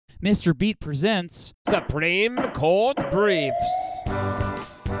Mr. Beat presents Supreme Court Briefs.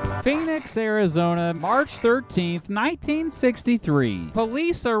 Phoenix, Arizona, March 13th, 1963.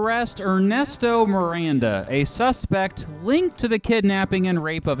 Police arrest Ernesto Miranda, a suspect linked to the kidnapping and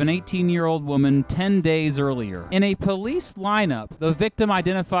rape of an 18-year-old woman 10 days earlier. In a police lineup, the victim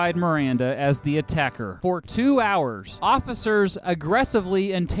identified Miranda as the attacker. For 2 hours, officers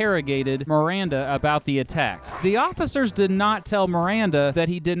aggressively interrogated Miranda about the attack. The officers did not tell Miranda that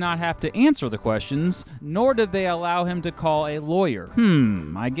he did not have to answer the questions, nor did they allow him to call a lawyer.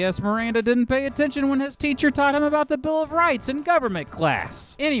 I guess Miranda didn't pay attention when his teacher taught him about the Bill of Rights in government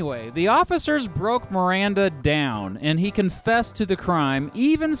class. Anyway, the officers broke Miranda down, and he confessed to the crime,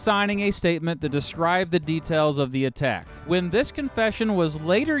 even signing a statement that described the details of the attack. When this confession was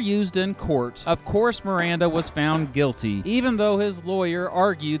later used in court, of course Miranda was found guilty, even though his lawyer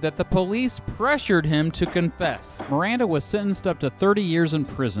argued that the police pressured him to confess. Miranda was sentenced up to 30 years in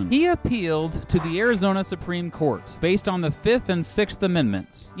prison. He appealed to the Arizona Supreme Court based on the 5th and 6th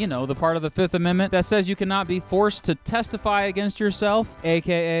Amendments. You know, the part of the 5th Amendment that says you cannot be forced to testify against yourself,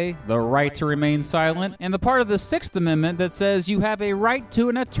 aka the right to remain silent, and the part of the 6th Amendment that says you have a right to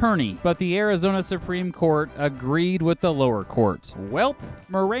an attorney. But the Arizona Supreme Court agreed with the lower court. Welp,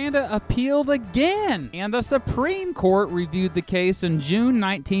 Miranda appealed again, and the Supreme Court reviewed the case in June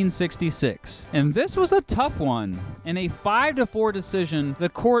 1966. And this was a tough one. In a 5-4 decision, the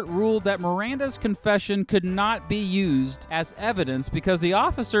court ruled that Miranda's confession could not be used as evidence because the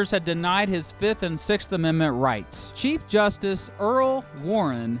officers had denied his 5th and 6th Amendment rights. Chief Justice Earl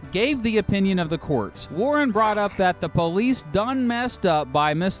Warren gave the opinion of the court. Warren brought up that the police done messed up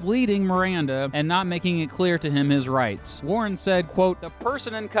by misleading Miranda and not making it clear to him his rights. Warren said, quote, "The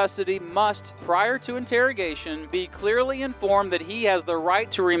person in custody must, prior to interrogation, be clearly informed that he has the right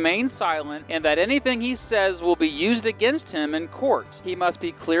to remain silent and that anything he says will be used against him in court. He must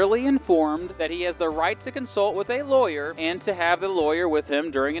be clearly informed that he has the right to consult with a lawyer and to have the lawyer with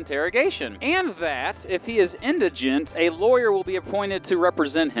him during interrogation, and that, if he is indigent, a lawyer will be appointed to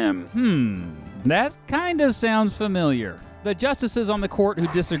represent him." That kind of sounds familiar. The justices on the court who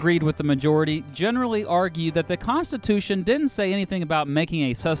disagreed with the majority generally argued that the Constitution didn't say anything about making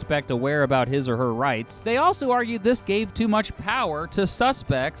a suspect aware about his or her rights. They also argued this gave too much power to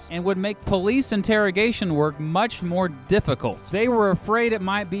suspects and would make police interrogation work much more difficult. They were afraid it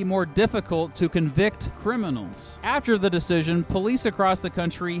might be more difficult to convict criminals. After the decision, police across the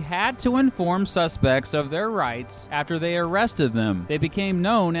country had to inform suspects of their rights after they arrested them. They became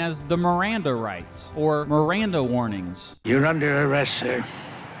known as the Miranda rights, or Miranda warnings. You're under arrest, sir.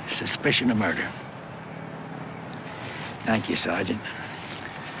 Suspicion of murder. Thank you, Sergeant.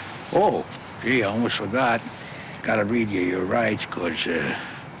 Oh, gee, I almost forgot. Gotta read you your rights, 'cause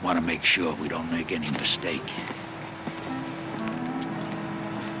want to make sure we don't make any mistake.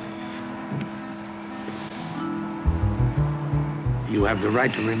 You have the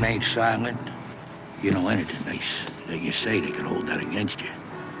right to remain silent. You know anything that you say, they can hold that against you.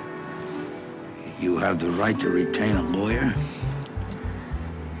 You have the right to retain a lawyer.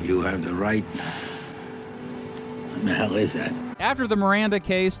 You have the right... What the hell is that? After the Miranda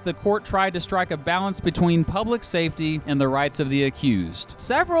case, the court tried to strike a balance between public safety and the rights of the accused.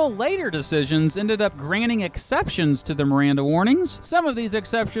 Several later decisions ended up granting exceptions to the Miranda warnings. Some of these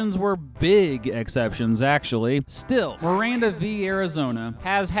exceptions were big exceptions, actually. Still, Miranda v. Arizona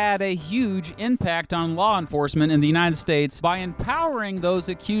has had a huge impact on law enforcement in the United States by empowering those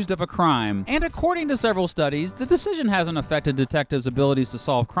accused of a crime. And according to several studies, the decision hasn't affected detectives' abilities to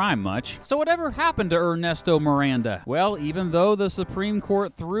solve crime much. So whatever happened to Ernesto Miranda? Well, even though the Supreme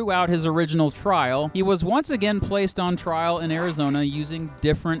Court threw out his original trial, he was once again placed on trial in Arizona using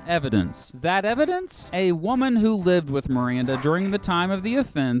different evidence. That evidence? A woman who lived with Miranda during the time of the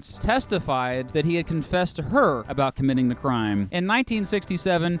offense testified that he had confessed to her about committing the crime. In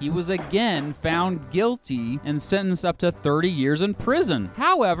 1967, he was again found guilty and sentenced up to 30 years in prison.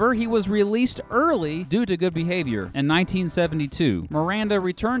 However, he was released early due to good behavior. In 1972, Miranda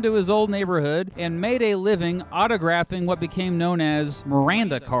returned to his old neighborhood and made a living autographing what became known as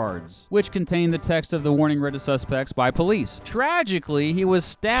Miranda cards, which contained the text of the warning read to suspects by police. Tragically, he was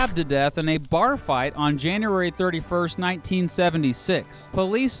stabbed to death in a bar fight on January 31st, 1976.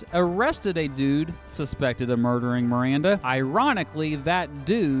 Police arrested a dude suspected of murdering Miranda. Ironically, that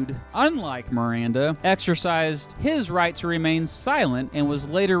dude, unlike Miranda, exercised his right to remain silent and was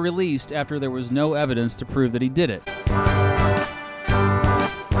later released after there was no evidence to prove that he did it.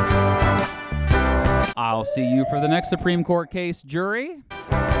 I'll see you for the next Supreme Court case, jury.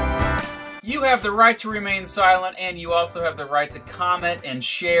 You have the right to remain silent, and you also have the right to comment and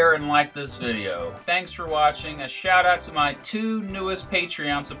share and like this video. Thanks for watching. A shout out to my two newest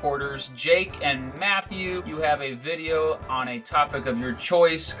Patreon supporters, Jake and Matthew. You have a video on a topic of your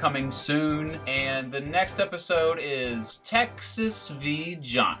choice coming soon, and the next episode is Texas v.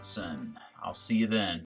 Johnson. I'll see you then.